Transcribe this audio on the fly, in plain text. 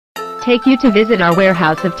take you to visit our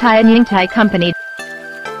warehouse of Tai Company.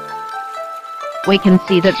 We can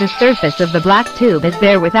see that the surface of the black tube is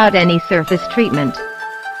bare without any surface treatment.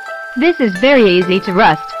 This is very easy to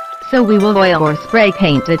rust, so we will oil or spray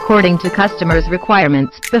paint according to customers'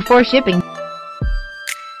 requirements before shipping.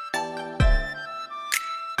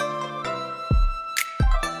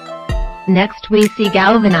 Next we see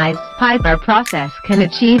galvanized pipe. Our process can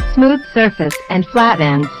achieve smooth surface and flat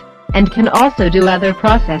ends, and can also do other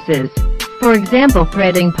processes. For example,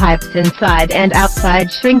 threading pipes inside and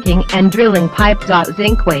outside, shrinking and drilling pipe.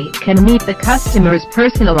 Zinc weight can meet the customer's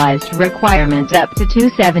personalized requirement up to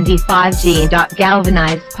 275 G.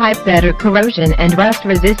 Galvanized pipe, better corrosion and rust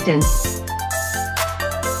resistance.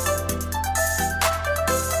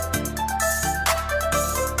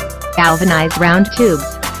 Galvanized round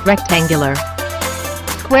tubes, rectangular,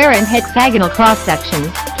 square and hexagonal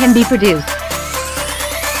cross-sections can be produced.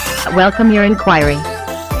 Welcome your inquiry.